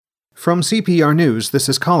From CPR News, this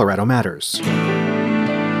is Colorado Matters.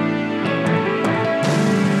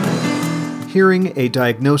 Hearing a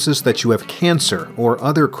diagnosis that you have cancer or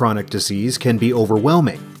other chronic disease can be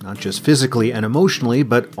overwhelming, not just physically and emotionally,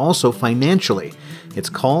 but also financially. It's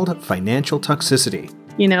called financial toxicity.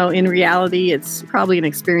 You know, in reality, it's probably an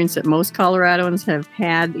experience that most Coloradoans have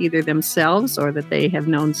had either themselves or that they have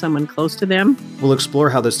known someone close to them. We'll explore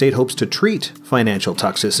how the state hopes to treat financial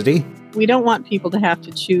toxicity. We don't want people to have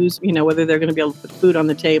to choose, whether they're going to be able to put food on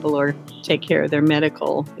the table or take care of their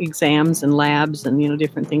medical exams and labs and,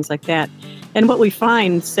 different things like that. And what we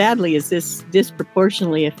find, sadly, is this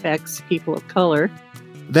disproportionately affects people of color.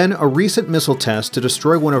 Then a recent missile test to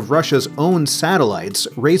destroy one of Russia's own satellites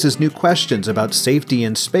raises new questions about safety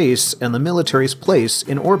in space and the military's place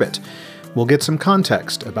in orbit. We'll get some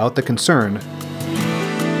context about the concern.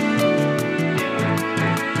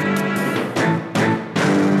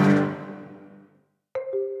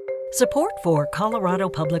 Support for Colorado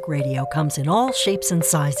Public Radio comes in all shapes and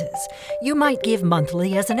sizes. You might give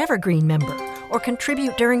monthly as an Evergreen member or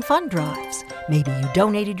contribute during fund drives. Maybe you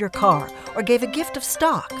donated your car or gave a gift of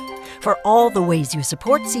stock. For all the ways you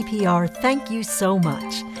support CPR, thank you so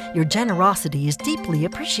much. Your generosity is deeply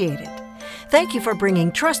appreciated. Thank you for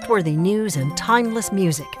bringing trustworthy news and timeless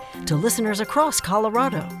music to listeners across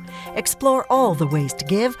Colorado. Explore all the ways to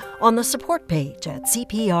give on the support page at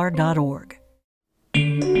cpr.org.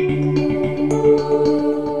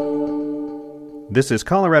 This is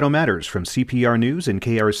Colorado Matters from CPR News and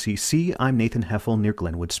KRCC. I'm Nathan Heffel near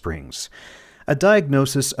Glenwood Springs. A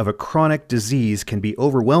diagnosis of a chronic disease can be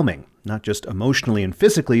overwhelming, not just emotionally and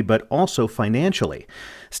physically, but also financially.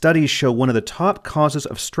 Studies show one of the top causes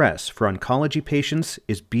of stress for oncology patients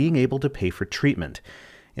is being able to pay for treatment.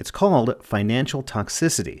 It's called financial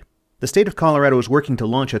toxicity. The state of Colorado is working to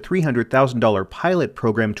launch a $300,000 pilot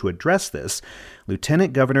program to address this.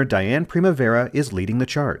 Lieutenant Governor Diane Primavera is leading the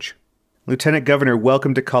charge. Lieutenant Governor,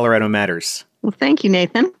 welcome to Colorado Matters. Well, thank you,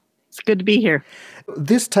 Nathan. It's good to be here.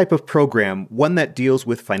 This type of program, one that deals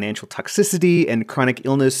with financial toxicity and chronic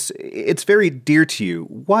illness, it's very dear to you.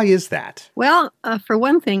 Why is that? Well, for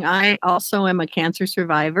one thing, I also am a cancer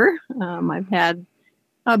survivor.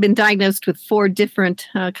 I've been diagnosed with 4 different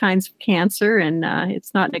kinds of cancer, and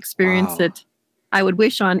it's not an experience that I would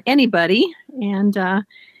wish on anybody. And,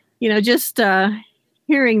 just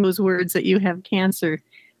hearing those words that you have cancer,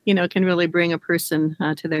 can really bring a person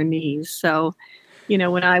to their knees. So,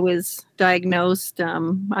 when I was diagnosed,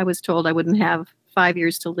 I was told I wouldn't have 5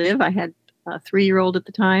 years to live. I had a 3-year-old at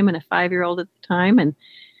the time and a 5-year-old at the time. And,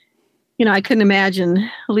 I couldn't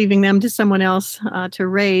imagine leaving them to someone else to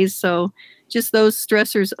raise. So just those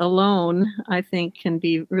stressors alone, I think, can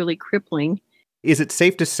be really crippling. Is it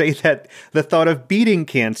safe to say that the thought of beating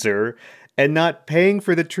cancer and not paying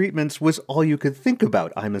for the treatments was all you could think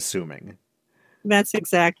about, I'm assuming? That's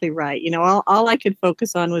exactly right. All I could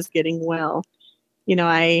focus on was getting well.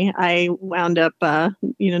 I wound up,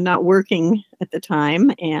 not working at the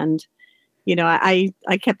time. And, I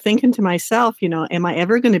kept thinking to myself, am I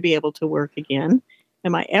ever going to be able to work again?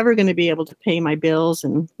 Am I ever going to be able to pay my bills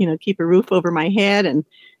and, keep a roof over my head and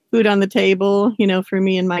food on the table, for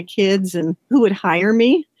me and my kids? And who would hire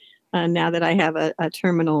me now that I have a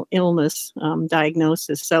terminal illness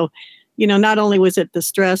diagnosis? So, not only was it the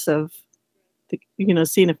stress of,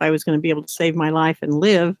 seeing if I was going to be able to save my life and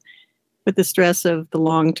live, but the stress of the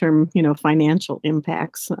long-term, financial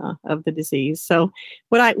impacts of the disease. So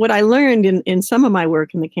what I learned in some of my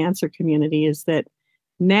work in the cancer community is that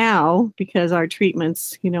now, because our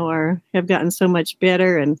treatments, have gotten so much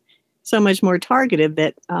better and so much more targeted,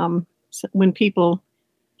 that when people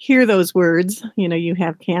hear those words, you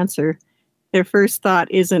have cancer, their first thought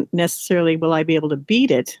isn't necessarily, will I be able to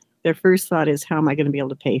beat it? Their first thought is, how am I going to be able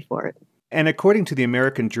to pay for it? And according to the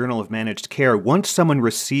American Journal of Managed Care, once someone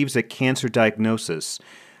receives a cancer diagnosis,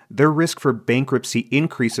 their risk for bankruptcy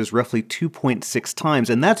increases roughly 2.6 times.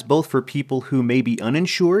 And that's both for people who may be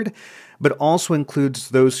uninsured, but also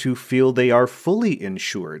includes those who feel they are fully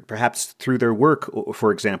insured, perhaps through their work,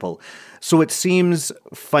 for example. So it seems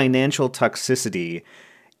financial toxicity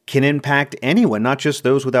can impact anyone, not just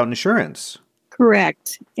those without insurance.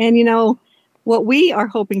 Correct. And, what we are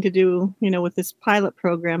hoping to do, with this pilot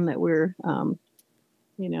program that we're,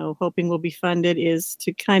 hoping will be funded, is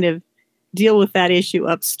to kind of deal with that issue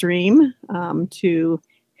upstream, to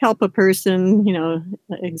help a person,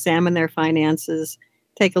 examine their finances,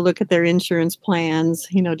 take a look at their insurance plans,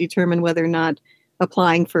 determine whether or not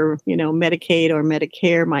applying for, Medicaid or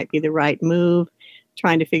Medicare might be the right move,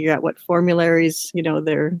 trying to figure out what formularies,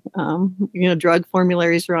 their, drug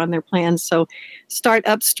formularies are on their plans. So start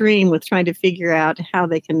upstream with trying to figure out how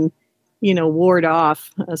they can ward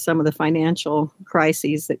off some of the financial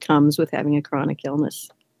crises that comes with having a chronic illness.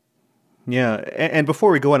 Yeah, and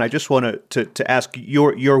before we go on, I just want to ask,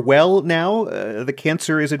 you're well now? The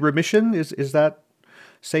cancer is in remission? Is that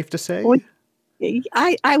safe to say? Well,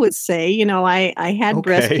 I would say, I had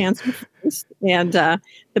breast cancer first, and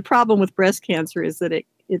the problem with breast cancer is that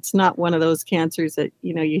it's not one of those cancers that,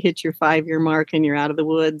 you hit your 5-year mark and you're out of the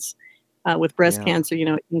woods. With breast cancer,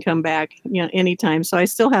 it can come back, anytime. So I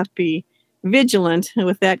still have to be vigilant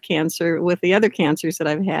with that cancer. With the other cancers that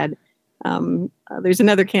I've had, there's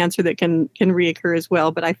another cancer that can reoccur as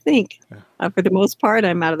well. But I think for the most part,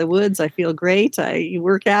 I'm out of the woods. I feel great. I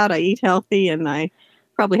work out, I eat healthy, and I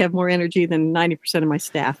probably have more energy than 90% of my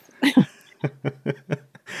staff.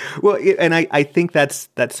 Well, and I think that's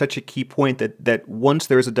such a key point that once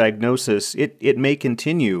there's a diagnosis, it may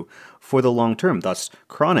continue for the long term, thus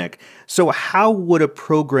chronic. So how would a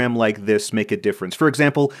program like this make a difference? For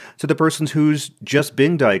example, to the person who's just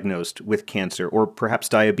been diagnosed with cancer or perhaps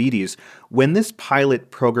diabetes, when this pilot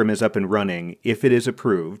program is up and running, if it is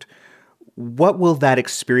approved, what will that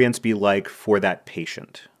experience be like for that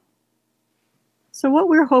patient? So what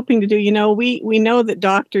we're hoping to do, we know that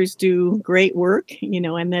doctors do great work,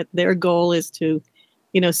 and that their goal is to,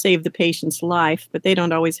 save the patient's life, but they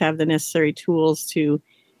don't always have the necessary tools to,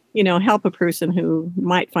 help a person who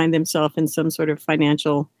might find themselves in some sort of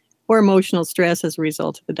financial or emotional stress as a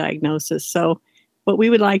result of the diagnosis. So what we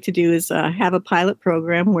would like to do is have a pilot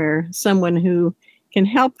program where someone who can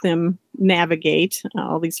help them navigate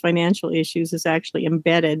all these financial issues is actually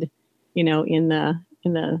embedded, in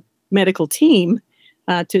the medical team.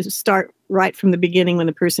 To start right from the beginning when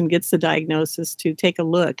the person gets the diagnosis, to take a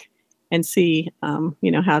look and see,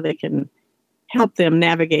 how they can help them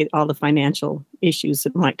navigate all the financial issues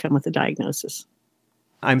that might come with the diagnosis.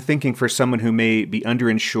 I'm thinking for someone who may be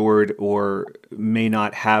underinsured or may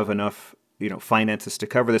not have enough, finances to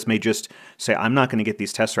cover this, may just say, I'm not going to get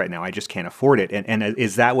these tests right now. I just can't afford it. And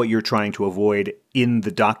is that what you're trying to avoid in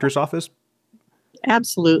the doctor's office?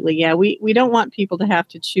 Absolutely. Yeah. We don't want people to have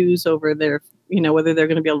to choose over their, whether they're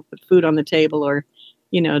going to be able to put food on the table or,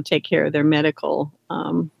 take care of their medical,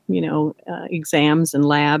 exams and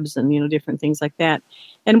labs and, different things like that.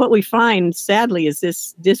 And what we find, sadly, is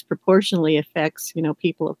this disproportionately affects,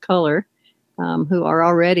 people of color who are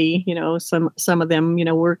already, some of them,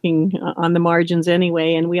 working on the margins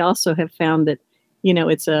anyway. And we also have found that,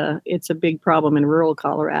 it's a big problem in rural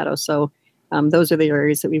Colorado. So those are the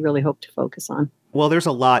areas that we really hope to focus on. Well, there's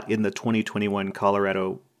a lot in the 2021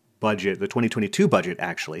 Colorado budget, the 2022 budget,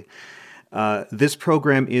 actually. This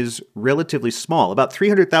program is relatively small, about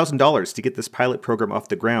 $300,000 to get this pilot program off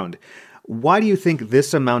the ground. Why do you think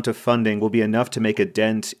this amount of funding will be enough to make a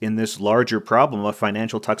dent in this larger problem of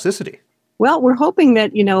financial toxicity? Well, we're hoping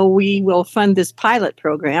that, we will fund this pilot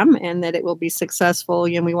program and that it will be successful.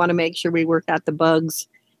 We want to make sure we work out the bugs,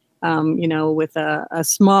 with a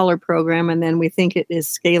smaller program. And then we think it is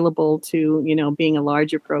scalable to, being a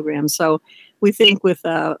larger program. So we think with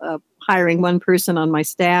hiring one person on my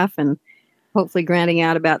staff and hopefully granting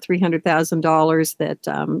out about $300,000 that,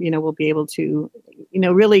 we'll be able to,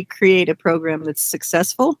 really create a program that's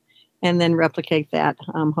successful and then replicate that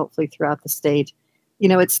hopefully throughout the state.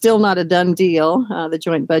 It's still not a done deal. The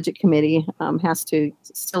Joint Budget Committee has to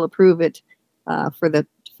still approve it for the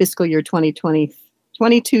fiscal year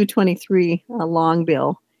 2022-23 long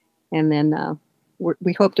bill. And then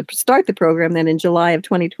we hope to start the program then in July of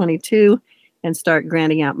 2022 and start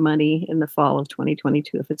granting out money in the fall of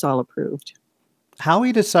 2022 if it's all approved. How do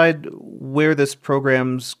you decide where this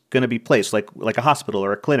program's going to be placed, like a hospital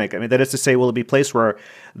or a clinic? I mean, that is to say, will it be placed where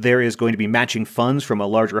there is going to be matching funds from a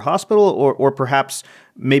larger hospital, or perhaps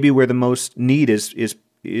maybe where the most need is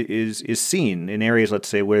seen in areas, let's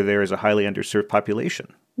say, where there is a highly underserved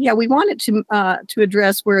population? Yeah, we want it to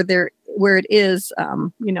address where it is,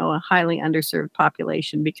 a highly underserved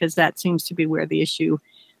population, because that seems to be where the issue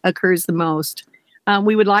occurs the most.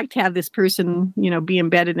 We would like to have this person, be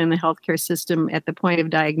embedded in the healthcare system at the point of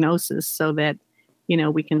diagnosis so that,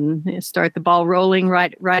 we can start the ball rolling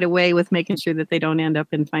right away with making sure that they don't end up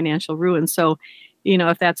in financial ruin. So,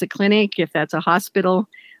 if that's a clinic, if that's a hospital,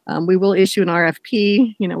 we will issue an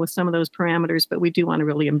RFP, with some of those parameters, but we do want to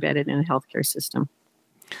really embed it in a healthcare system.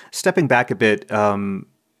 Stepping back a bit,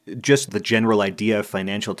 just the general idea of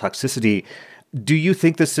financial toxicity, do you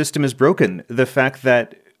think the system is broken? The fact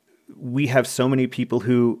that we have so many people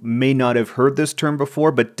who may not have heard this term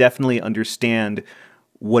before, but definitely understand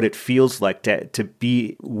what it feels like to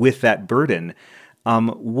be with that burden.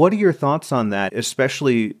 What are your thoughts on that,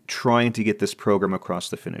 especially trying to get this program across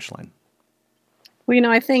the finish line? Well,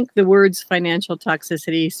 I think the words financial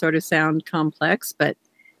toxicity sort of sound complex, but,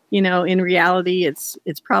 in reality, it's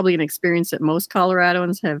probably an experience that most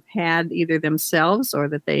Coloradoans have had either themselves or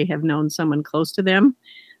that they have known someone close to them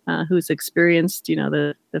who's experienced,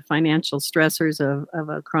 the financial stressors of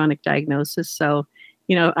a chronic diagnosis. So,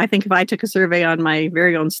 I think if I took a survey on my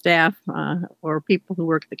very own staff or people who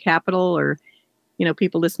work at the Capitol or,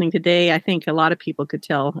 people listening today, I think a lot of people could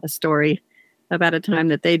tell a story about a time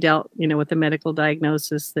that they dealt, with a medical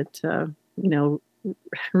diagnosis that,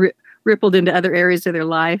 rippled into other areas of their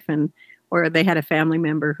life, or they had a family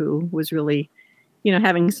member who was really,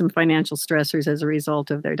 having some financial stressors as a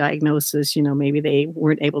result of their diagnosis. Maybe they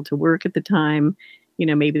weren't able to work at the time.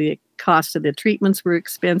 Maybe the cost of the treatments were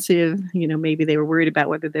expensive. Maybe they were worried about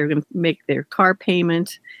whether they're going to make their car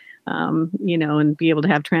payment, and be able to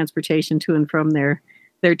have transportation to and from their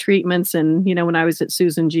treatments. And, when I was at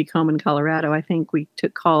Susan G. Komen, Colorado, I think we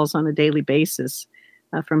took calls on a daily basis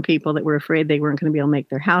from people that were afraid they weren't going to be able to make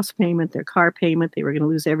their house payment, their car payment. They were going to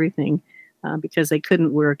lose everything because they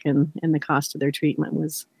couldn't work, and the cost of their treatment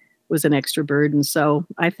was an extra burden. So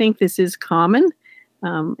I think this is common,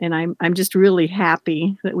 and I'm just really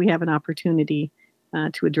happy that we have an opportunity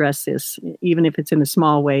to address this, even if it's in a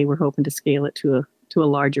small way. We're hoping to scale it to a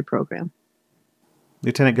larger program.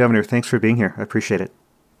 Lieutenant Governor, thanks for being here. I appreciate it.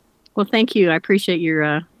 Well, thank you. I appreciate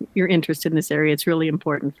your interest in this area. It's really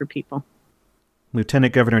important for people.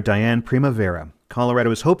 Lieutenant Governor Diane Primavera.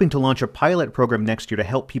 Colorado is hoping to launch a pilot program next year to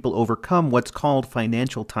help people overcome what's called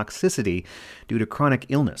financial toxicity due to chronic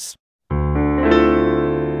illness.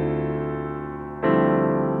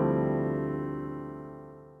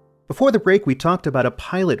 Before the break, we talked about a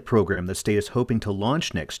pilot program the state is hoping to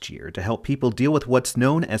launch next year to help people deal with what's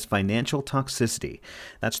known as financial toxicity.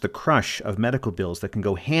 That's the crush of medical bills that can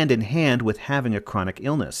go hand in hand with having a chronic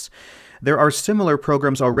illness. There are similar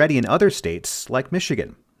programs already in other states, like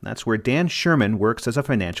Michigan. That's where Dan Sherman works as a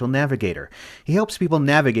financial navigator. He helps people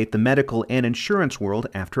navigate the medical and insurance world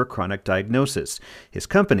after a chronic diagnosis. His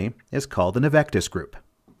company is called the Navectus Group.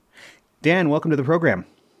 Dan, welcome to the program.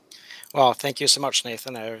 Well, thank you so much,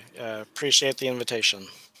 Nathan. I appreciate the invitation.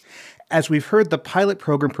 As we've heard, the pilot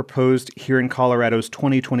program proposed here in Colorado's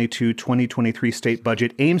 2022-2023 state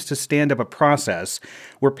budget aims to stand up a process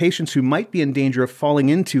where patients who might be in danger of falling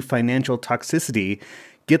into financial toxicity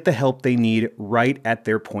get the help they need right at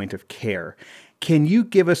their point of care. Can you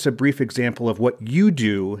give us a brief example of what you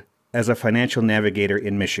do as a financial navigator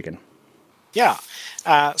in Michigan? Yeah.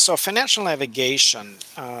 So financial navigation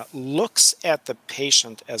looks at the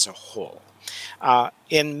patient as a whole.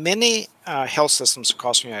 In many health systems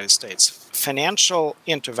across the United States, financial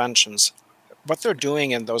interventions, what they're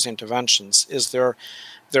doing in those interventions is they're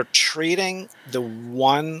treating the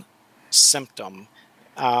one symptom.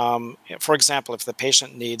 For example, if the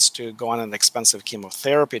patient needs to go on an expensive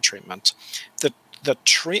chemotherapy treatment, the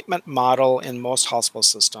treatment model in most hospital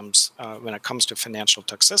systems when it comes to financial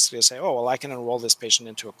toxicity is say, oh, well, I can enroll this patient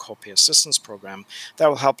into a copay assistance program that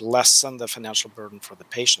will help lessen the financial burden for the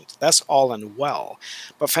patient. That's all and well.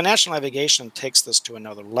 But financial navigation takes this to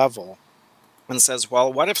another level and says,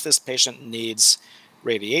 well, what if this patient needs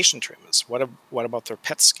radiation treatments? What about their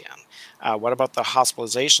PET scan? What about the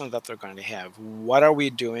hospitalization that they're going to have? What are we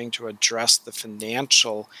doing to address the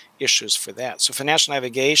financial issues for that? So financial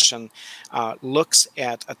navigation looks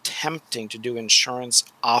at attempting to do insurance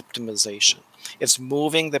optimization. It's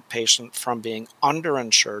moving the patient from being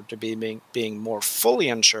underinsured to being more fully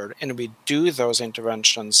insured, and we do those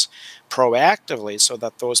interventions proactively so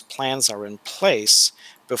that those plans are in place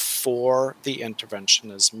before the intervention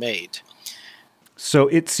is made. So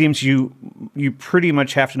it seems you pretty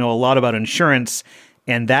much have to know a lot about insurance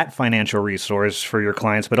and that financial resource for your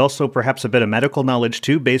clients, but also perhaps a bit of medical knowledge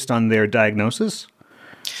too, based on their diagnosis?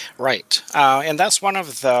 Right. And that's one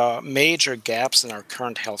of the major gaps in our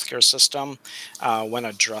current healthcare system when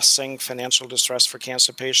addressing financial distress for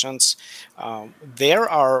cancer patients. There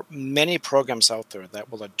are many programs out there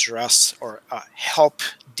that will address or help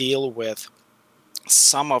deal with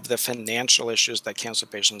some of the financial issues that cancer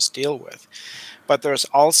patients deal with. But there's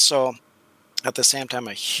also, at the same time,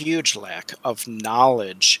 a huge lack of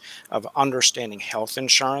knowledge of understanding health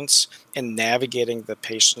insurance and navigating the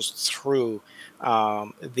patients through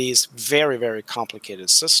these very, very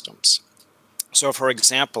complicated systems. So, for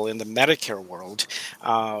example, in the Medicare world,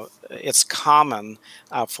 it's common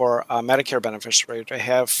for a Medicare beneficiary to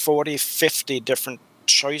have 40, 50 different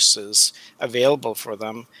choices available for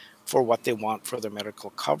them for what they want for their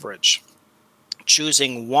medical coverage.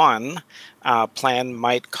 Choosing one plan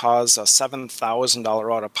might cause a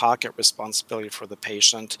 $7,000 out-of-pocket responsibility for the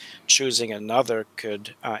patient. Choosing another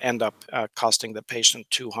could end up costing the patient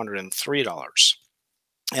 $203.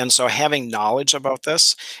 And so having knowledge about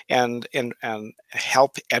this and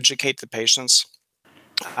help educate the patients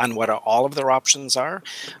on what all of their options are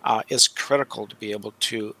is critical to be able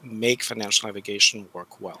to make financial navigation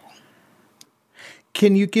work well.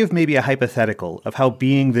 Can you give maybe a hypothetical of how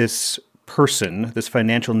being this person, this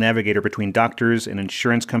financial navigator between doctors and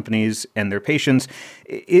insurance companies and their patients,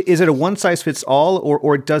 is it a one-size-fits-all,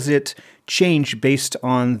 or does it change based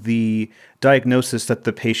on the diagnosis that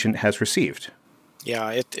the patient has received?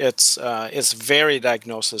 Yeah, it's very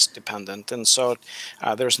diagnosis dependent, and so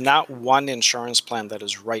there's not one insurance plan that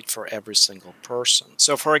is right for every single person.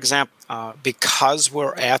 So, for example, because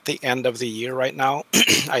we're at the end of the year right now,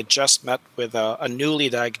 I just met with a newly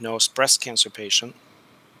diagnosed breast cancer patient,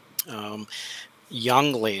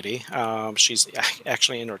 young lady. She's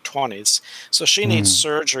actually in her 20s, so she needs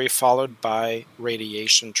surgery followed by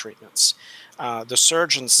radiation treatments. The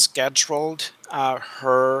surgeon scheduled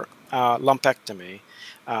her lumpectomy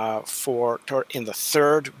in the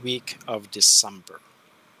third week of December.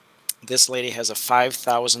 This lady has a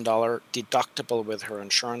 $5,000 deductible with her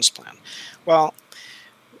insurance plan. Well,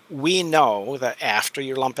 we know that after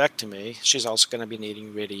your lumpectomy, she's also going to be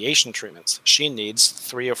needing radiation treatments. She needs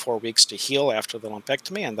 3 or 4 weeks to heal after the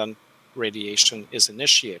lumpectomy, and then radiation is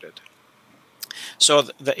initiated. So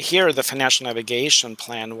here, the financial navigation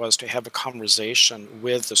plan was to have a conversation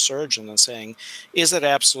with the surgeon and saying, is it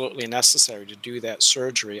absolutely necessary to do that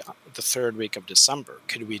surgery the third week of December?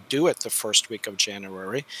 Could we do it the first week of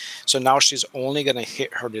January? So now she's only going to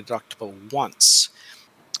hit her deductible once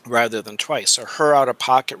rather than twice. So her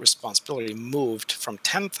out-of-pocket responsibility moved from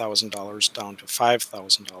 $10,000 down to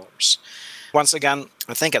 $5,000. Once again,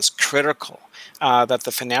 I think it's critical that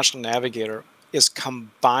the financial navigator is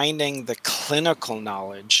combining the clinical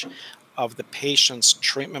knowledge of the patient's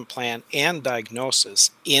treatment plan and diagnosis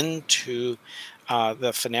into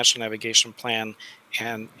the financial navigation plan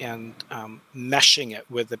and meshing it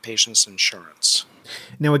with the patient's insurance.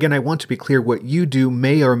 Now, again, I want to be clear, what you do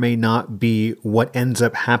may or may not be what ends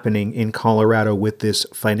up happening in Colorado with this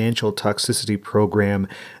financial toxicity program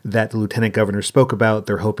that the lieutenant governor spoke about.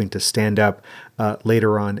 They're hoping to stand up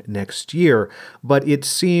later on next year. But it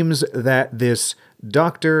seems that this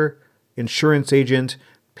doctor, insurance agent,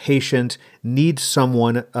 patient needs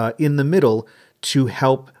someone in the middle to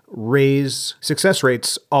help raise success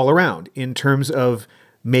rates all around in terms of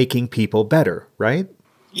making people better, right?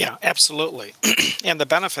 Yeah, absolutely. And the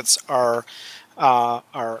benefits are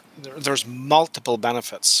there's multiple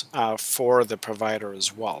benefits for the provider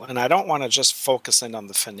as well. And I don't want to just focus in on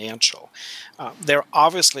the financial. There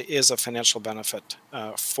obviously is a financial benefit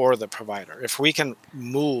for the provider. If we can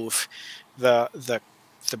move the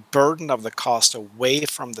burden of the cost away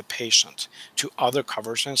from the patient to other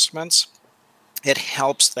coverage instruments, it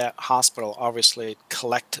helps that hospital obviously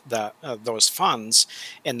collect those funds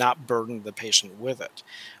and not burden the patient with it.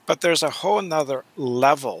 But there's a whole nother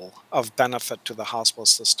level of benefit to the hospital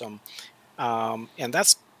system, and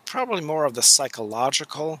that's probably more of the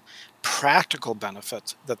psychological, practical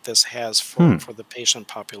benefit that this has for the patient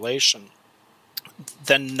population.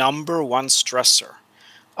 The number one stressor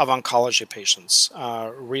of oncology patients.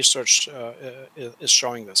 Research is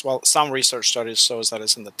showing this. Well, some research studies shows that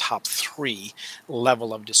it's in the top 3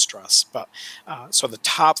 level of distress. But so the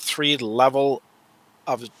top 3 level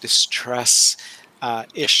of distress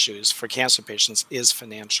issues for cancer patients is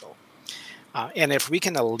financial. And if we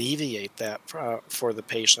can alleviate that for the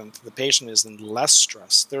patient is in less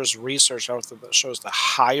stress. There's research out there that shows the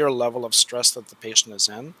higher level of stress that the patient is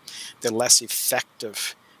in, the less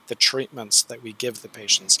effective the treatments that we give the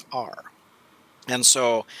patients are. And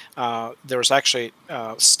so there's actually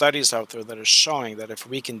studies out there that are showing that if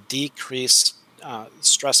we can decrease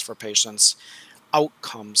stress for patients,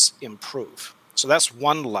 outcomes improve. So that's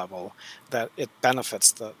one level that it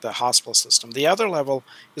benefits the hospital system. The other level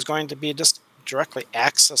is going to be just directly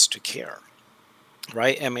access to care,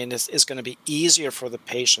 right? I mean, it's going to be easier for the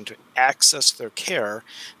patient to access their care.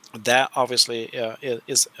 That obviously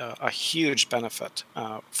is a huge benefit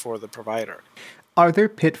for the provider. Are there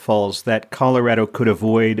pitfalls that Colorado could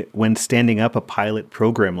avoid when standing up a pilot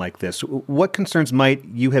program like this? What concerns might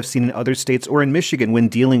you have seen in other states or in Michigan when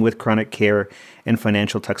dealing with chronic care and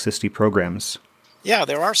financial toxicity programs? Yeah,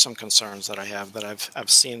 there are some concerns that I have that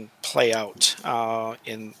I've seen play out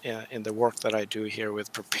in the work that I do here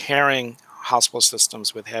with preparing hospital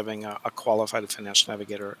systems with having a qualified financial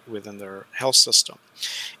navigator within their health system.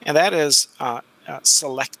 And that is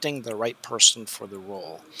selecting the right person for the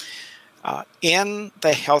role. In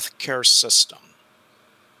the healthcare system,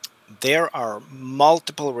 there are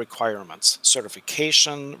multiple requirements,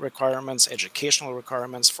 certification requirements, educational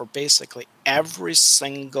requirements for basically every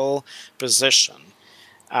single position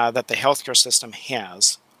that the healthcare system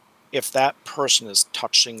has if that person is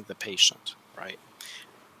touching the patient, right?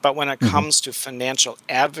 But when it comes to financial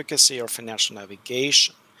advocacy or financial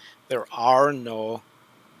navigation, there are no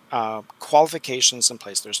qualifications in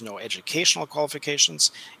place. There's no educational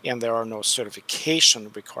qualifications, and there are no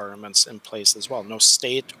certification requirements in place as well. No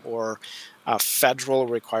state or federal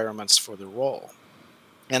requirements for the role.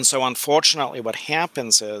 And so, unfortunately, what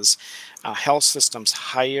happens is health systems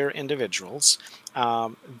hire individuals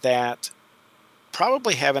that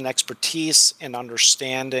probably have an expertise in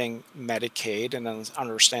understanding Medicaid and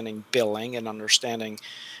understanding billing and understanding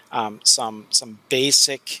some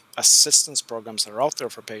basic assistance programs that are out there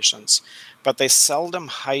for patients, but they seldom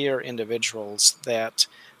hire individuals that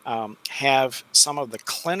have some of the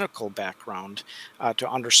clinical background to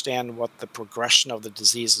understand what the progression of the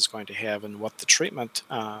disease is going to have and what the treatment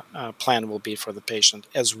plan will be for the patient,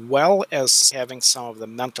 as well as having some of the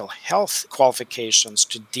mental health qualifications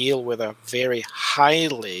to deal with a very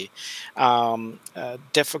highly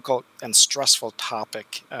difficult and stressful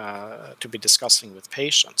topic to be discussing with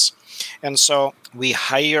patients. And so we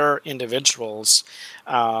hire individuals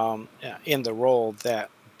in the role that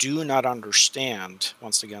do not understand,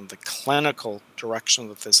 once again, the clinical direction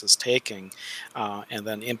that this is taking, and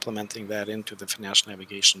then implementing that into the financial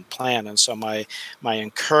navigation plan. And so my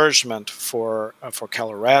encouragement for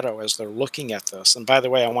Colorado as they're looking at this, and by the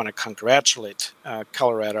way, I want to congratulate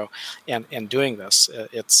Colorado in doing this.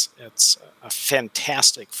 It's a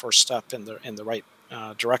fantastic first step in the right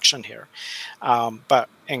direction here, but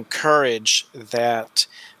encourage that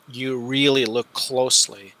you really look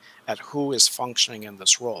closely at who is functioning in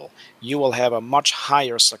this role. You will have a much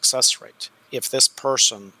higher success rate if this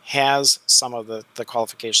person has some of the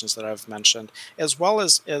qualifications that I've mentioned, as well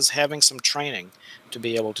as having some training to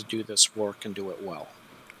be able to do this work and do it well.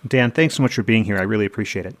 Dan, thanks so much for being here. I really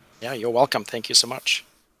appreciate it. Yeah, you're welcome. Thank you so much.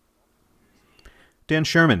 Dan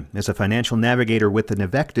Sherman is a financial navigator with the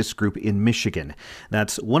Navectis Group in Michigan.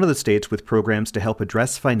 That's one of the states with programs to help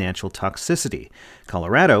address financial toxicity.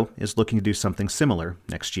 Colorado is looking to do something similar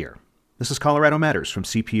next year. This is Colorado Matters from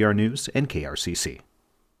CPR News and KRCC.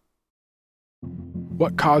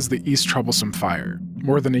 What caused the East Troublesome Fire?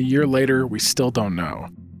 More than a year later, we still don't know.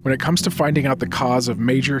 When it comes to finding out the cause of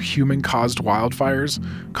major human-caused wildfires,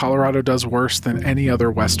 Colorado does worse than any other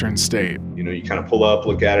Western state. You kind of pull up,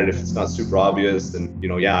 look at it. If it's not super obvious, then,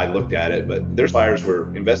 I looked at it. But there's fires where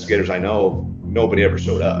investigators I know, nobody ever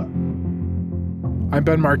showed up. I'm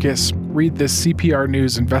Ben Marcus. Read this CPR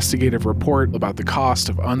News investigative report about the cost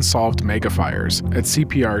of unsolved megafires at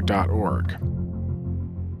cpr.org.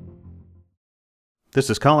 This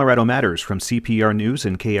is Colorado Matters from CPR News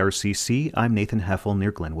and KRCC. I'm Nathan Heffel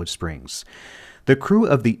near Glenwood Springs. The crew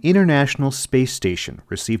of the International Space Station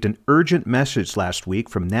received an urgent message last week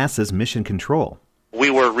from NASA's Mission Control. We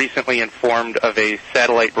were recently informed of a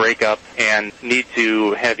satellite breakup and need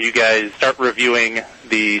to have you guys start reviewing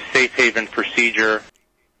the safe haven procedure.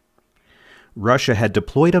 Russia had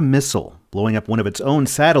deployed a missile, blowing up one of its own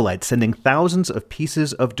satellites, sending thousands of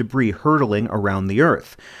pieces of debris hurtling around the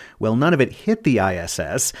Earth. While none of it hit the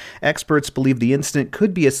ISS, experts believe the incident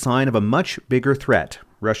could be a sign of a much bigger threat,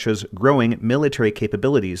 Russia's growing military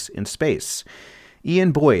capabilities in space.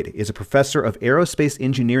 Ian Boyd is a professor of aerospace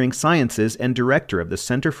engineering sciences and director of the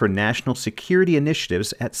Center for National Security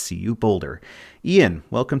Initiatives at CU Boulder. Ian,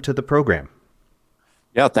 welcome to the program.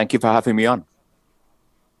 Yeah, thank you for having me on.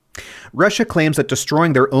 Russia claims that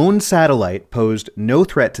destroying their own satellite posed no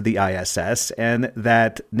threat to the ISS and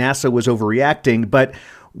that NASA was overreacting. But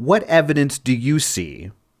what evidence do you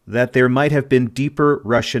see that there might have been deeper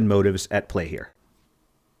Russian motives at play here?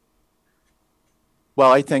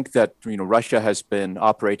 Well, I think that Russia has been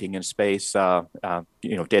operating in space,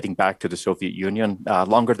 dating back to the Soviet Union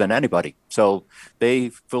longer than anybody. So they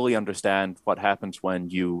fully understand what happens when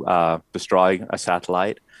you destroy a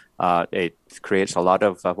satellite. It creates a lot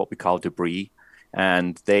of what we call debris,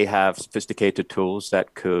 and they have sophisticated tools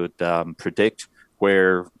that could predict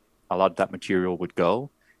where a lot of that material would go,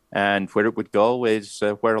 and where it would go is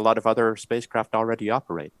where a lot of other spacecraft already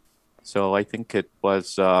operate. So I think it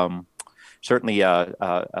was certainly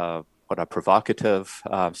a provocative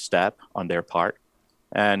step on their part,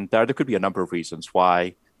 and there could be a number of reasons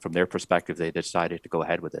why, from their perspective, they decided to go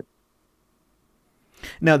ahead with it.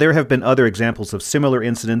 Now, there have been other examples of similar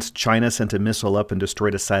incidents. China sent a missile up and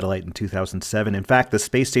destroyed a satellite in 2007. In fact, the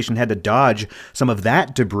space station had to dodge some of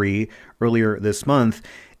that debris earlier this month.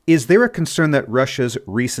 Is there a concern that Russia's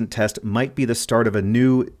recent test might be the start of a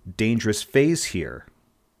new dangerous phase here?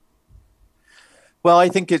 Well, I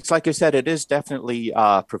think it's, like I said, it is definitely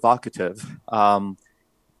provocative.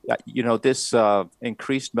 this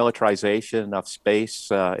increased militarization of space,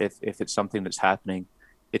 if it's something that's happening,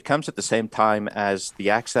 it comes at the same time as the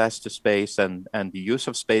access to space and the use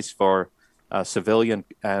of space for civilian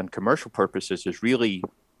and commercial purposes is really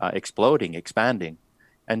exploding, expanding.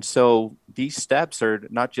 And so these steps are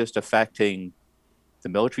not just affecting the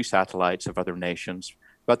military satellites of other nations,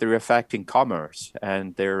 but they're affecting commerce,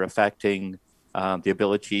 and they're affecting the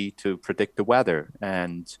ability to predict the weather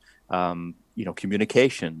and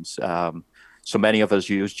communications. So many of us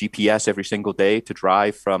use GPS every single day to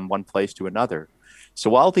drive from one place to another.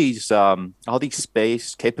 So all these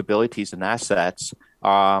space capabilities and assets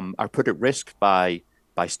are put at risk by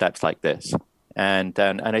steps like this, and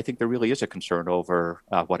I think there really is a concern over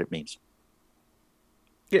what it means.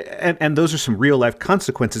 Yeah, and those are some real life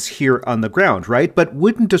consequences here on the ground, right? But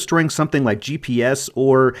wouldn't destroying something like GPS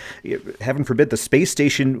or, heaven forbid, the space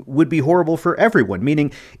station would be horrible for everyone?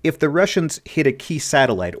 Meaning, if the Russians hit a key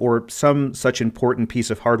satellite or some such important piece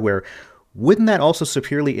of hardware, wouldn't that also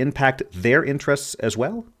severely impact their interests as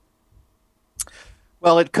well?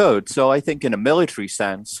 Well, it could. So I think in a military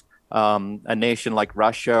sense, a nation like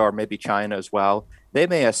Russia or maybe China as well, they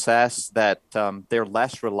may assess that they're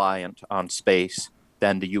less reliant on space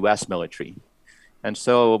than the U.S. military. And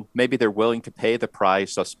so maybe they're willing to pay the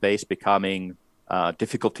price of space becoming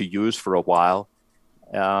difficult to use for a while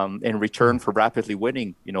in return for rapidly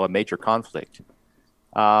winning, a major conflict.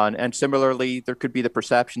 And similarly, there could be the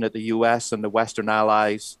perception that the U.S. and the Western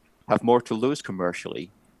allies have more to lose commercially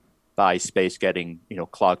by space getting,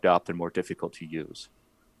 clogged up and more difficult to use.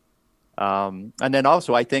 And then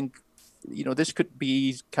also, I think, this could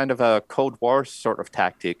be kind of a Cold War sort of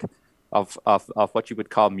tactic of what you would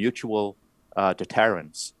call mutual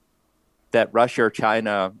deterrence, that Russia or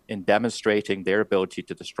China, in demonstrating their ability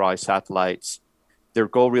to destroy satellites, their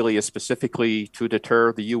goal really is specifically to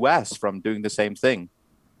deter the U.S. from doing the same thing,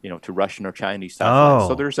 to Russian or Chinese satellites.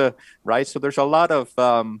 So there's a lot of,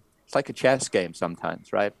 it's like a chess game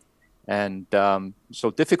sometimes, right? And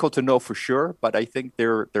so difficult to know for sure, but I think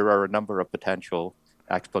there are a number of potential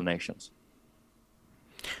explanations.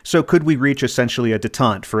 So could we reach essentially a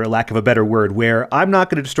detente, for a lack of a better word, where I'm not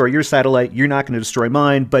going to destroy your satellite, you're not going to destroy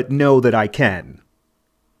mine, but know that I can?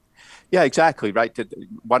 Yeah, exactly, right.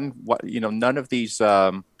 None of these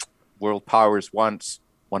world powers wants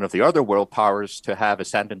one of the other world powers to have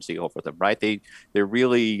ascendancy over them, right? They're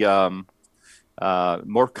really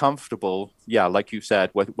more comfortable, like you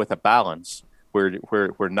said, with a balance where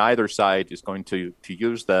neither side is going to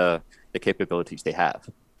use the capabilities they have.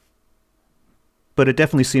 But it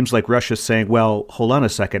definitely seems like Russia's saying, well, hold on a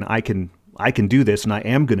second, I can do this, and I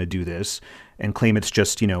am going to do this, and claim it's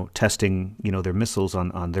just, testing, their missiles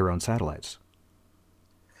on their own satellites.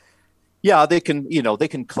 Yeah, they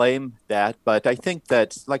can claim that, but I think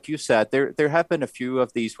that, like you said, there have been a few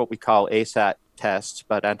of these what we call ASAT tests,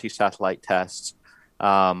 but anti-satellite tests.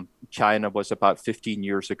 China was about 15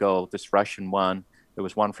 years ago. This Russian one, there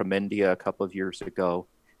was one from India a couple of years ago,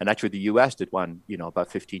 and actually the U.S. did one,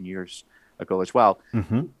 about 15 years ago as well.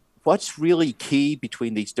 Mm-hmm. What's really key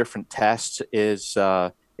between these different tests is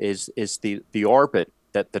the orbit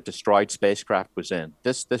that the destroyed spacecraft was in.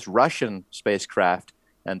 This Russian spacecraft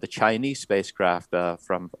and the Chinese spacecraft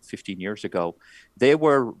from 15 years ago, they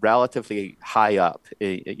were relatively high up,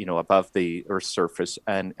 above the Earth's surface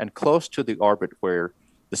and close to the orbit where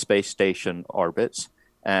the space station orbits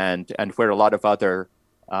and where a lot of other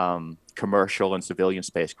commercial and civilian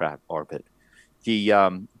spacecraft orbit.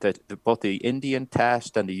 Both the Indian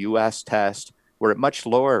test and the U.S. test were at much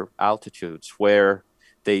lower altitudes where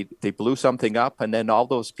they blew something up and then all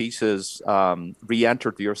those pieces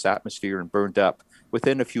re-entered the Earth's atmosphere and burned up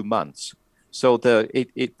within a few months. So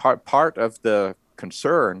part of the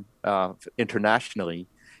concern internationally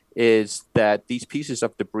is that these pieces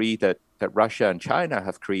of debris that Russia and China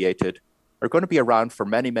have created are going to be around for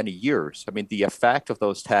many, many years. I mean, the effect of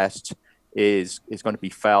those tests is going to be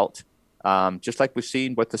felt. Just like we've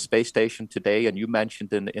seen with the space station today, and you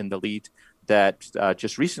mentioned in the lead that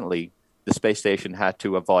just recently the space station had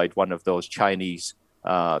to avoid one of those Chinese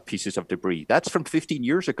pieces of debris. That's from 15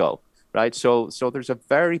 years ago, right? So there's a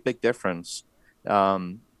very big difference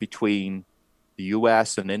between the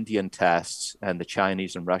U.S. and Indian tests and the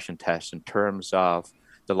Chinese and Russian tests in terms of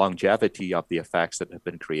the longevity of the effects that have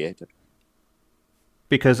been created.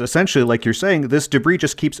 Because essentially, like you're saying, this debris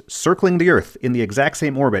just keeps circling the Earth in the exact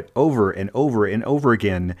same orbit over and over and over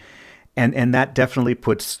again. And that definitely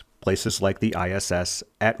puts places like the ISS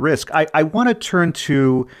at risk. I want to turn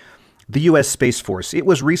to the U.S. Space Force. It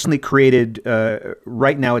was recently created.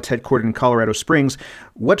 Right now it's headquartered in Colorado Springs.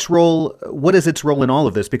 What is its role in all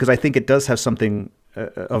of this? Because I think it does have something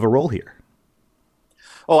of a role here.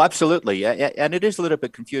 Oh, absolutely. And it is a little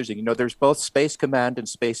bit confusing. You know, there's both Space Command and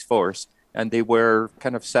Space Force, and they were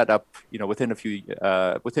kind of set up, you know, within a few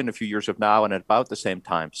years of now and at about the same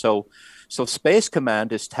time. So Space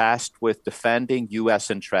Command is tasked with defending U.S.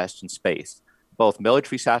 interests in space, both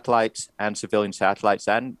military satellites and civilian satellites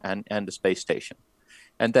and the space station.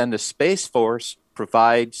 And then the Space Force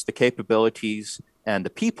provides the capabilities and the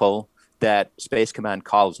people that Space Command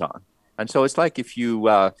calls on. And so it's like if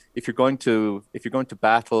you're going to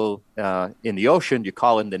battle in the ocean, you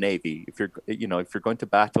call in the Navy. If you're going to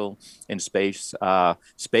battle in space,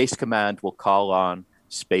 Space Command will call on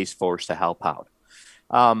Space Force to help out.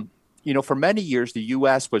 For many years, the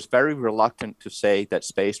U.S. was very reluctant to say that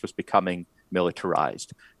space was becoming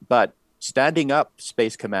militarized. But standing up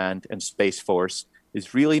Space Command and Space Force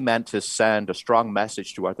is really meant to send a strong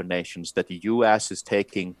message to other nations that the U.S. is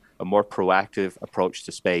taking a more proactive approach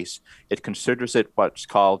to space. It considers it what's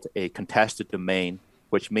called a contested domain,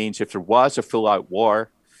 which means if there was a full-out war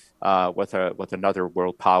with another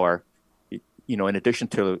world power, in addition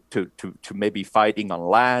to maybe fighting on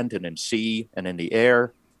land and in sea and in the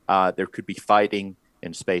air, there could be fighting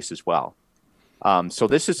in space as well. So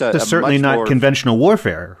this is certainly not conventional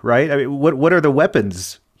warfare, right? I mean, what are the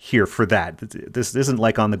weapons here for that? This isn't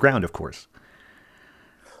like on the ground, of course.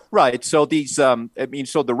 Right. So these, so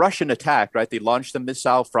the Russian attack, right? They launched a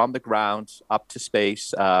missile from the ground up to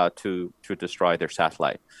space to destroy their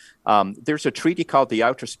satellite. There's a treaty called the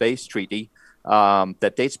Outer Space Treaty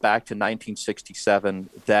that dates back to 1967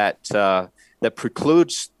 that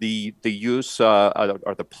precludes the use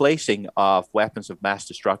or the placing of weapons of mass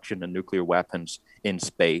destruction and nuclear weapons in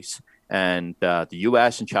space. And the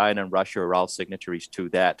U.S. and China and Russia are all signatories to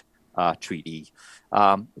that treaty.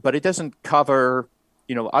 But it doesn't cover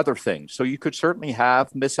other things. So you could certainly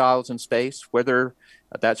have missiles in space. Whether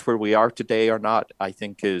that's where we are today or not, I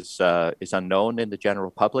think is unknown in the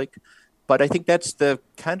general public. But I think that's the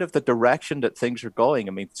kind of the direction that things are going.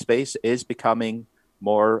 I mean, space is becoming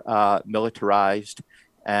more militarized,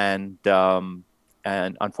 and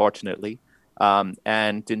unfortunately,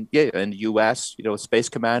 and in the U.S., Space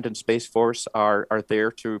Command and Space Force are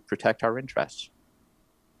there to protect our interests.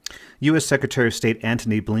 U.S. Secretary of State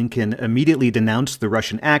Antony Blinken immediately denounced the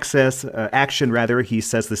Russian action. He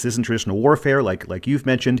says this isn't traditional warfare, like you've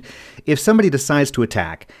mentioned. If somebody decides to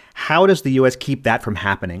attack, how does the U.S. keep that from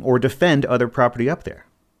happening or defend other property up there?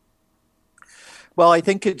 Well, I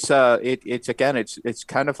think it's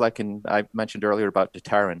kind of like I mentioned earlier about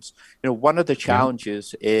deterrence. One of the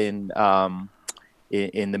challenges in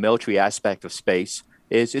the military aspect of space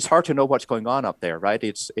is it's hard to know what's going on up there, right?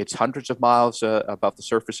 It's hundreds of miles above the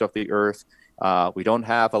surface of the Earth. We don't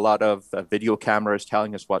have a lot of video cameras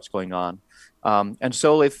telling us what's going on. And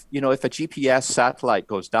so if a GPS satellite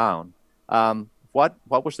goes down, what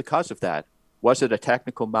was the cause of that? Was it a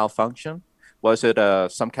technical malfunction? Was it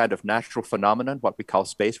some kind of natural phenomenon, what we call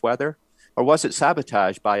space weather? Or was it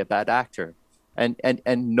sabotage by a bad actor? And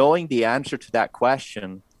knowing the answer to that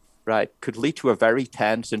question, right, could lead to a very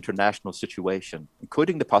tense international situation,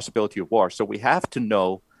 including the possibility of war. So we have to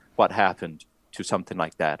know what happened to something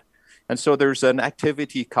like that. And so there's an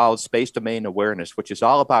activity called Space Domain Awareness, which is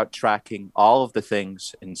all about tracking all of the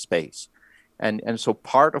things in space. And so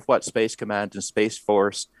part of what Space Command and Space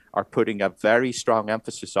Force are putting a very strong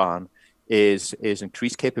emphasis on is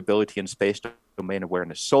increased capability in space domain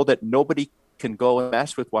awareness, so that nobody can go and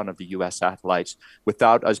mess with one of the U.S. satellites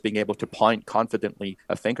without us being able to point confidently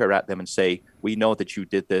a finger at them and say, we know that you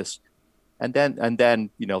did this. And then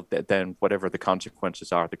whatever the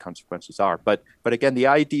consequences are, the consequences are. But again, the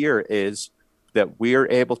idea is that we're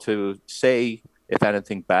able to say, if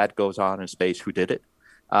anything bad goes on in space, who did it,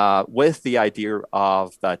 with the idea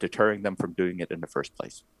of deterring them from doing it in the first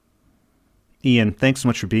place. Ian, thanks so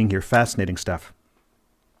much for being here. Fascinating stuff.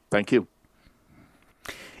 Thank you.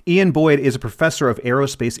 Ian Boyd is a professor of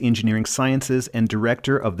aerospace engineering sciences and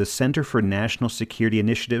director of the Center for National Security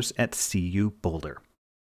Initiatives at CU Boulder.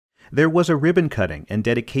 There was a ribbon cutting and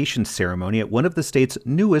dedication ceremony at one of the state's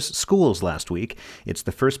newest schools last week. It's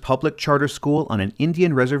the first public charter school on an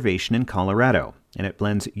Indian reservation in Colorado, and it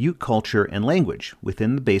blends Ute culture and language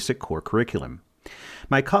within the basic core curriculum.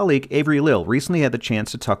 My colleague Avery Lill recently had the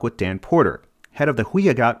chance to talk with Dan Porter, head of the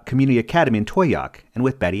Huyagat Community Academy in Towaoc, and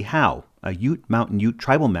with Betty Howe, a Mountain Ute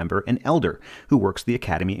tribal member and elder who works the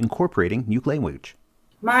academy incorporating Ute language.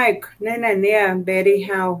 Mike, Nena Betty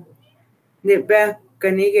Howe, Nibbe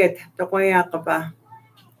Ganiget Towaoc.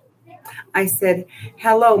 I said,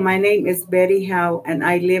 hello, my name is Betty Howe, and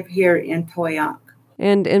I live here in Towaoc.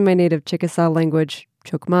 And in my native Chickasaw language,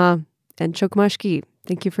 Chokma and Chokmashki,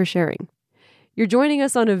 thank you for sharing. You're joining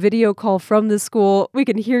us on a video call from the school. We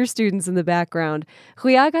can hear students in the background.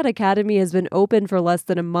 Huyagat Academy has been open for less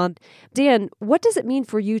than a month. Dan, what does it mean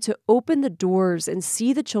for you to open the doors and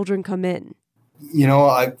see the children come in? You know,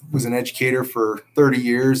 I was an educator for 30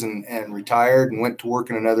 years and retired and went to work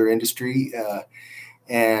in another industry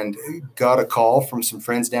and got a call from some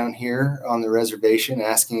friends down here on the reservation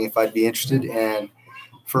asking if I'd be interested. And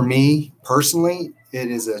for me personally, it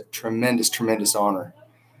is a tremendous, tremendous honor.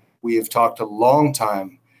 We have talked a long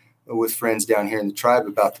time with friends down here in the tribe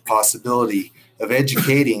about the possibility of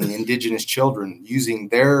educating Indigenous children using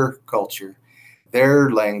their culture,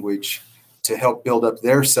 their language, to help build up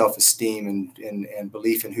their self-esteem and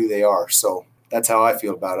belief in who they are. So that's how I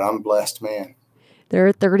feel about it. I'm a blessed man. There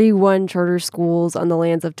are 31 charter schools on the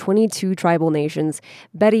lands of 22 tribal nations.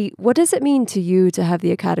 Betty, what does it mean to you to have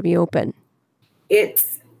the academy open?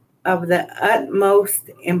 It's of the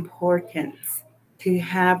utmost importance to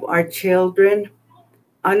have our children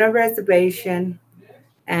on a reservation,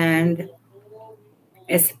 and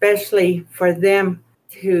especially for them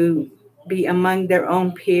to be among their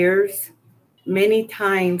own peers. Many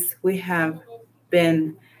times we have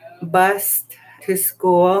been bused to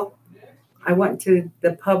school. I went to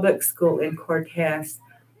the public school in Cortez,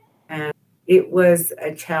 and it was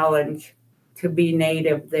a challenge to be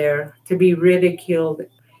Native there, to be ridiculed.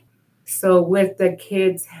 So with the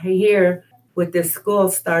kids here, with the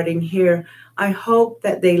school starting here, I hope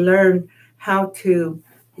that they learn how to,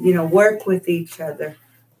 work with each other,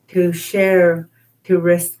 to share, to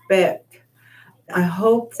respect. I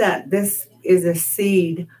hope that this is a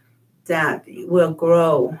seed that will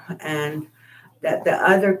grow and that the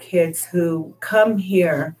other kids who come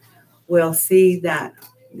here will see that,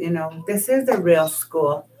 this is a real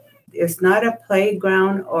school. It's not a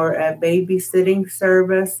playground or a babysitting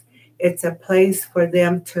service. It's a place for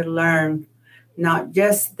them to learn not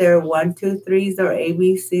just their 1, 2, 3s or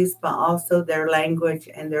ABCs, but also their language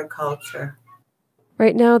and their culture.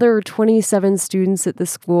 Right now, there are 27 students at the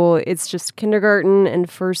school. It's just kindergarten and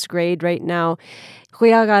first grade right now.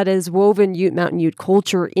 Huyagat has woven Ute Mountain Ute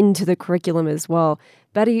culture into the curriculum as well.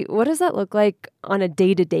 Betty, what does that look like on a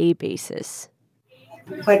day-to-day basis?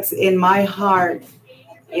 What's in my heart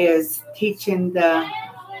is teaching the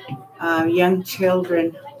young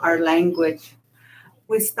children our language.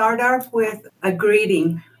 We start off with a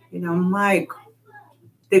greeting, Mike,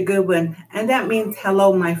 the good one. And that means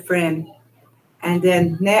hello, my friend. And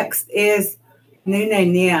then next is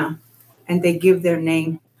Nunania, and they give their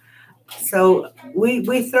name. So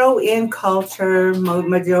we throw in culture.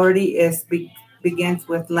 Majority begins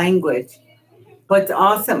with language. What's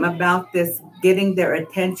awesome about this, getting their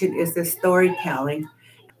attention, is the storytelling.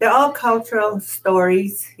 They're all cultural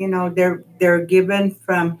stories. They're given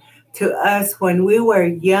to us when we were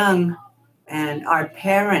young, and our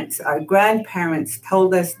parents, our grandparents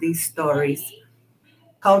told us these stories.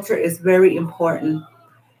 Culture is very important,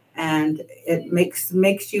 and it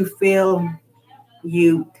makes you feel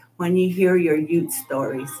Ute when you hear your Ute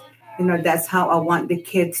stories. That's how I want the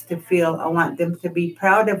kids to feel. I want them to be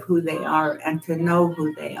proud of who they are and to know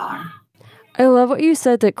who they are. I love what you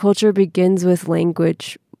said, that culture begins with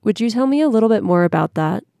language. Would you tell me a little bit more about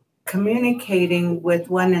that? Communicating with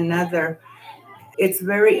one another, it's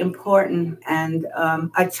very important. And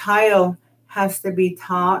a child has to be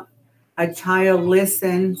taught. A child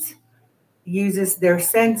listens, uses their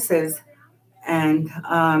senses, and,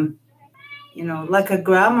 like a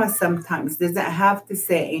grandma sometimes doesn't have to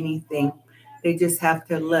say anything. They just have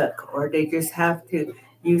to look, or they just have to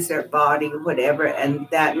use their body, whatever. And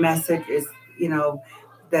that message is,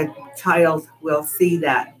 the child will see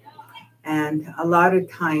that. And a lot of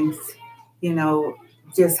times,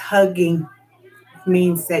 just hugging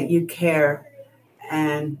means that you care.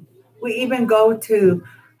 And we even go to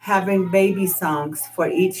having baby songs for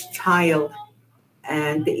each child.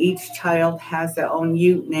 And each child has their own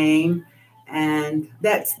Ute name. And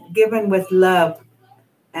that's given with love.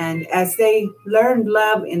 And as they learn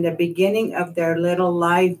love in the beginning of their little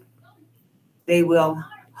life, they will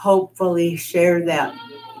hopefully share that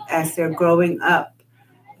as they're growing up.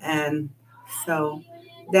 And so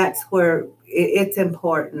that's where it's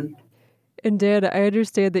important. And Dan, I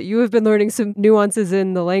understand that you have been learning some nuances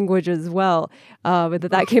in the language as well, but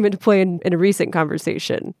that came into play in a recent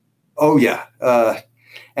conversation. Oh, yeah.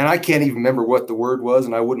 And I can't even remember what the word was,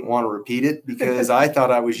 and I wouldn't want to repeat it because I thought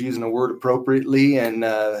I was using a word appropriately, and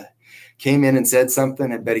came in and said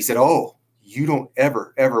something, and Betty said, "Oh, you don't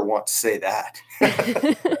ever want to say that."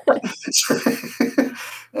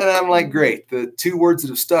 And I'm like, great. The two words that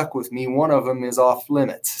have stuck with me, one of them is off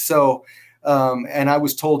limits. So And I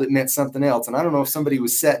was told it meant something else. And I don't know if somebody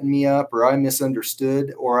was setting me up or I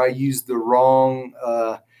misunderstood or I used the wrong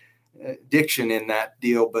diction in that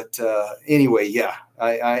deal. But anyway, yeah,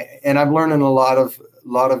 I'm learning a lot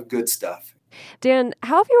of good stuff. Dan,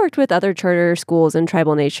 how have you worked with other charter schools and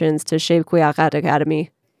tribal nations to shape Kuyakat Academy?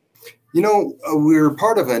 We're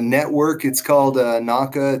part of a network. It's called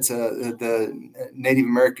NACA. It's the Native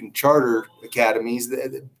American Charter Academies,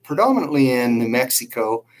 predominantly in New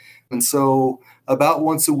Mexico. And so about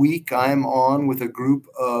once a week, I'm on with a group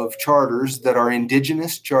of charters that are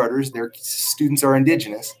indigenous charters. Their students are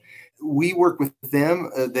indigenous. We work with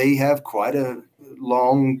them. They have quite a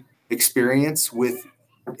long experience with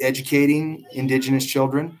educating indigenous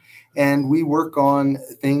children. And we work on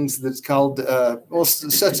things that's called,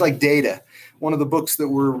 such like data. One of the books that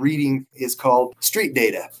we're reading is called Street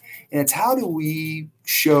Data. And it's how do we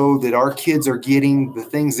show that our kids are getting the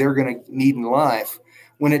things they're going to need in life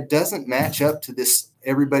when it doesn't match up to this,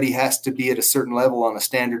 everybody has to be at a certain level on a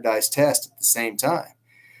standardized test at the same time.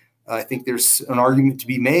 I think there's an argument to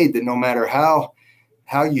be made that no matter how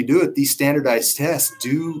you do it, these standardized tests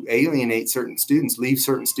do alienate certain students, leave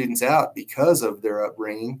certain students out because of their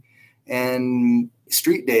upbringing. And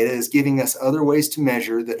street data is giving us other ways to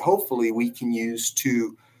measure that hopefully we can use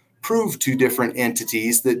to prove to different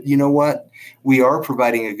entities that, you know what, we are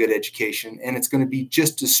providing a good education and it's going to be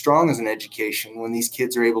just as strong as an education when these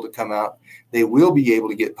kids are able to come out. They will be able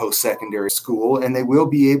to get post-secondary school and they will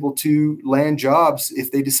be able to land jobs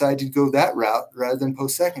if they decide to go that route rather than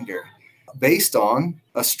post-secondary. Based on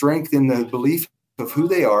a strength in the belief of who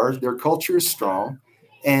they are, their culture is strong,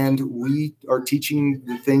 and we are teaching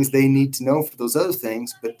the things they need to know for those other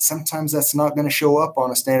things, but sometimes that's not going to show up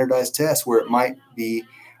on a standardized test where it might be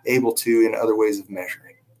able to in other ways of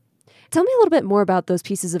measuring. Tell me a little bit more about those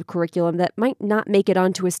pieces of curriculum that might not make it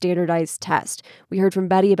onto a standardized test. We heard from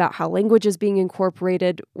Betty about how language is being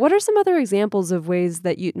incorporated. What are some other examples of ways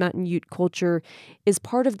that Ute Mountain Ute culture is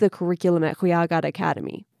part of the curriculum at Kuyakat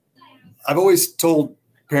Academy? I've always told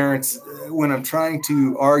parents when I'm trying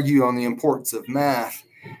to argue on the importance of math,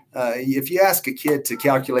 if you ask a kid to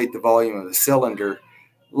calculate the volume of a cylinder,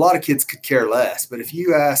 a lot of kids could care less. But if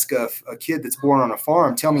you ask a kid that's born on a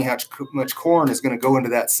farm, tell me how much corn is going to go into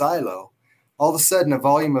that silo, all of a sudden a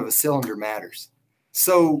volume of a cylinder matters.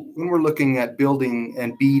 So when we're looking at building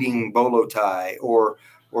and beading bolo tie or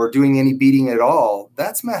doing any beading at all,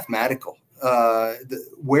 that's mathematical.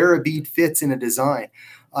 Where a bead fits in a design.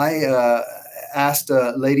 I asked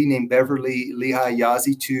a lady named Beverly Lehigh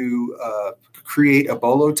Yazzie to create a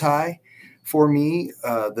bolo tie for me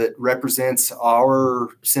that represents our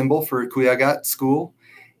symbol for Kuyakat School.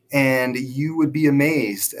 And you would be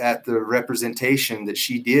amazed at the representation that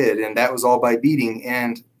she did. And that was all by beading.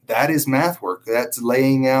 And that is math work. That's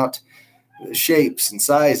laying out shapes and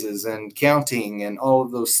sizes and counting and all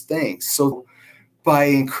of those things. So by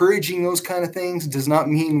encouraging those kind of things does not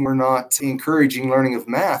mean we're not encouraging learning of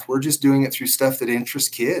math. We're just doing it through stuff that interests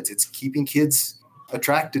kids. It's keeping kids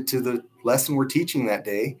attracted to the lesson we're teaching that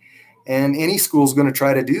day. And any school is going to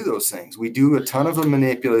try to do those things. We do a ton of the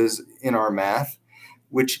manipulatives in our math,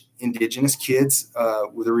 which indigenous kids,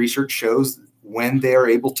 with the research shows when they are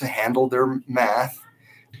able to handle their math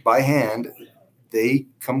by hand, they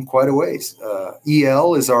come quite a ways.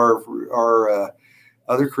 EL is our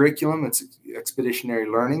other curriculum. It's expeditionary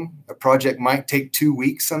learning. A project might take 2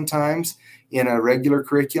 weeks sometimes in a regular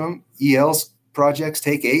curriculum. EL's projects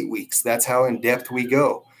take 8 weeks. That's how in depth we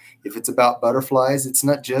go. If it's about butterflies, it's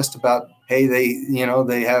not just about, hey,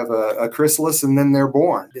 they have a chrysalis and then they're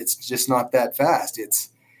born. It's just not that fast.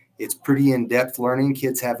 It's pretty in-depth learning.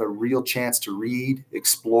 Kids have a real chance to read,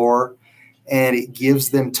 explore, and it gives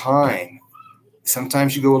them time.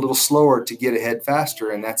 Sometimes you go a little slower to get ahead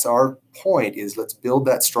faster, and that's our point is let's build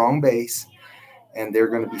that strong base, and they're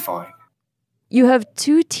going to be fine. You have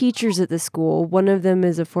 2 teachers at the school. One of them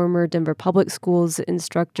is a former Denver Public Schools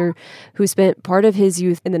instructor who spent part of his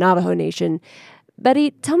youth in the Navajo Nation.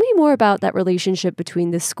 Betty, tell me more about that relationship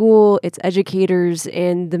between the school, its educators,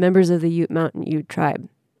 and the members of the Ute Mountain Ute tribe.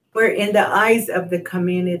 We're in the eyes of the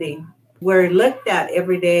community. We're looked at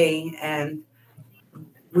every day, and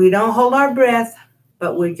we don't hold our breath,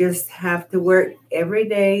 but we just have to work every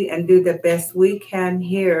day and do the best we can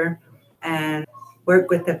here and work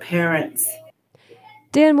with the parents.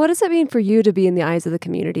 Dan, what does it mean for you to be in the eyes of the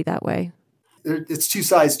community that way? It's 2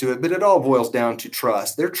 sides to it, but it all boils down to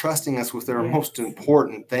trust. They're trusting us with their most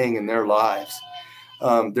important thing in their lives,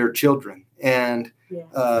 their children. And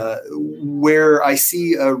where I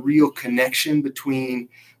see a real connection between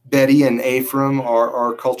Betty and Ephraim,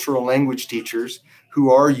 our cultural language teachers,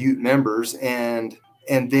 who are Ute members, and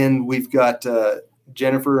then we've got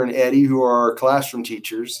Jennifer and Eddie, who are our classroom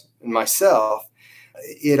teachers, and myself,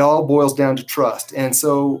 it all boils down to trust. And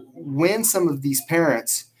so when some of these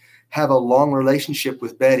parents have a long relationship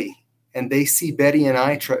with Betty, and they see Betty and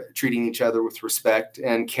I treating each other with respect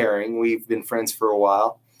and caring, we've been friends for a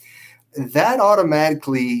while, that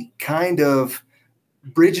automatically kind of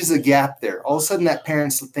bridges a gap there. All of a sudden that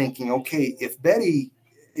parent's thinking, okay, if Betty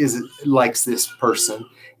likes this person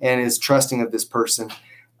and is trusting of this person,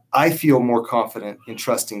 I feel more confident in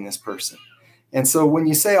trusting this person. And so when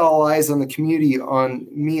you say all eyes on the community on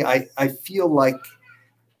me, I feel like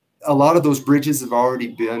a lot of those bridges have already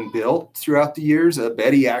been built throughout the years.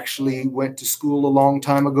 Betty actually went to school a long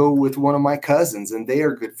time ago with one of my cousins, and they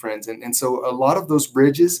are good friends. And so a lot of those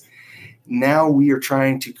bridges, now we are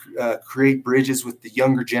trying to create bridges with the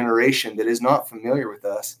younger generation that is not familiar with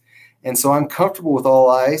us. And so I'm comfortable with all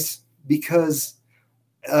eyes because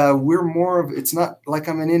we're more of, it's not like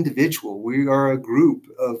I'm an individual. We are a group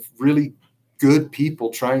of really good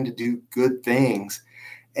people trying to do good things.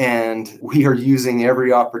 And we are using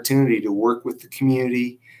every opportunity to work with the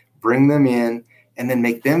community, bring them in, and then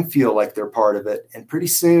make them feel like they're part of it. And pretty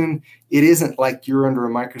soon, it isn't like you're under a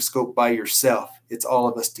microscope by yourself. It's all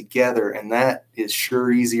of us together. And that is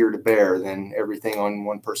sure easier to bear than everything on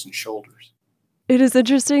one person's shoulders. It is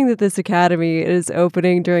interesting that this academy is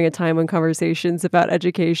opening during a time when conversations about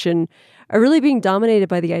education are really being dominated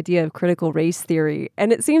by the idea of critical race theory.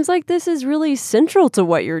 And it seems like this is really central to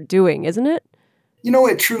what you're doing, isn't it? You know,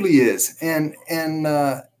 it truly is. And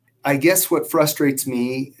I guess what frustrates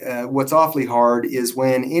me, what's awfully hard, is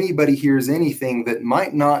when anybody hears anything that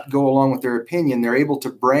might not go along with their opinion, they're able to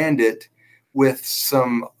brand it with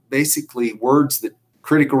some basically words that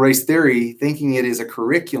critical race theory, thinking it is a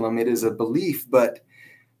curriculum, it is a belief. But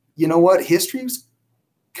you know what? History was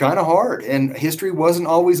kind of hard, and history wasn't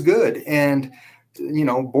always good. And you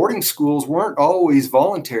know, boarding schools weren't always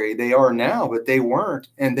voluntary. They are now, but they weren't.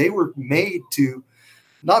 And they were made to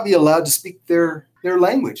not be allowed to speak their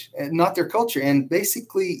language and not their culture, and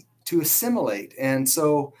basically to assimilate. And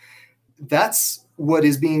so that's what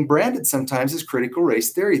is being branded sometimes as critical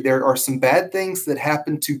race theory. There are some bad things that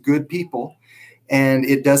happen to good people, and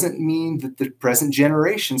it doesn't mean that the present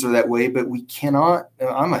generations are that way, but we cannot,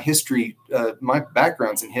 I'm a history, my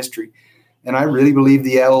background's in history, and I really believe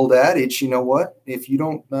the old adage, you know what, if you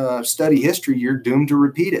don't study history, you're doomed to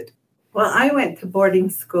repeat it. Well, I went to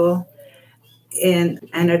boarding school in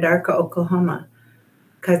Anadarko, Oklahoma,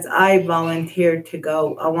 because I volunteered to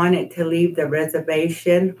go. I wanted to leave the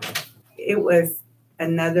reservation. It was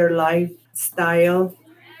another lifestyle,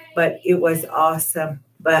 but it was awesome.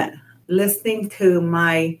 But listening to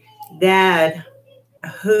my dad,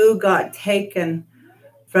 who got taken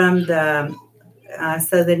from the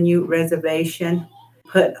Southern Ute Reservation,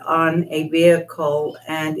 put on a vehicle,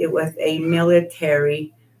 and it was a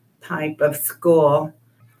military type of school.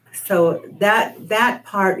 So that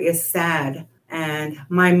part is sad. And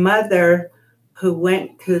my mother, who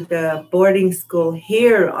went to the boarding school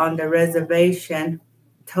here on the reservation,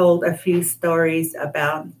 told a few stories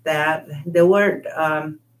about that. They weren't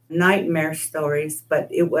nightmare stories, but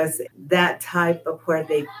it was that type of where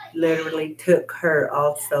they literally took her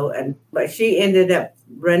also. But she ended up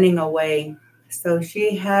running away. So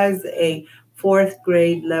she has a 4th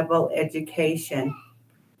grade level education.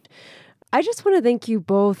 I just want to thank you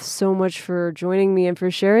both so much for joining me and for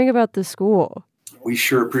sharing about the school. We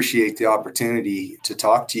sure appreciate the opportunity to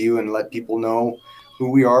talk to you and let people know who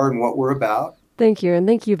we are and what we're about. Thank you, and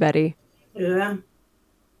thank you, Betty. Yeah.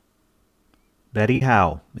 Betty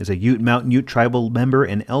Howe is a Ute Mountain Ute tribal member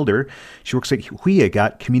and elder. She works at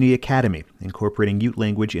Huiyagat Community Academy, incorporating Ute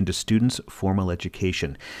language into students' formal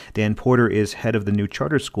education. Dan Porter is head of the new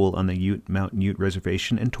charter school on the Ute Mountain Ute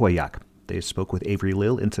Reservation in Towaoc. They spoke with Avery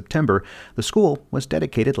Lill in September. The school was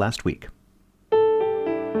dedicated last week.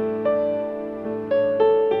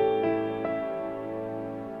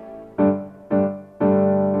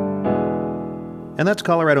 And that's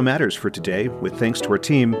Colorado Matters for today, with thanks to our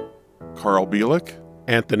team: Carl Bielik,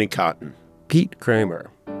 Anthony Cotton, Pete Kramer,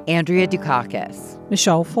 Andrea Dukakis,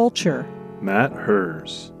 Michelle Fulcher, Matt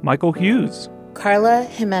Hers, Michael Hughes, Carla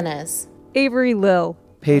Jimenez, Avery Lill,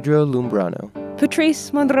 Pedro Lumbrano,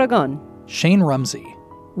 Patrice Mondragon, Shane Rumsey,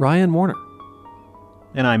 Ryan Warner.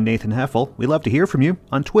 And I'm Nathan Heffel. We love to hear from you.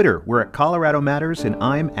 On Twitter, we're at Colorado Matters, and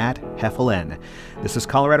I'm at HeffelN. This is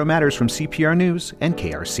Colorado Matters from CPR News and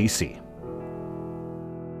KRCC.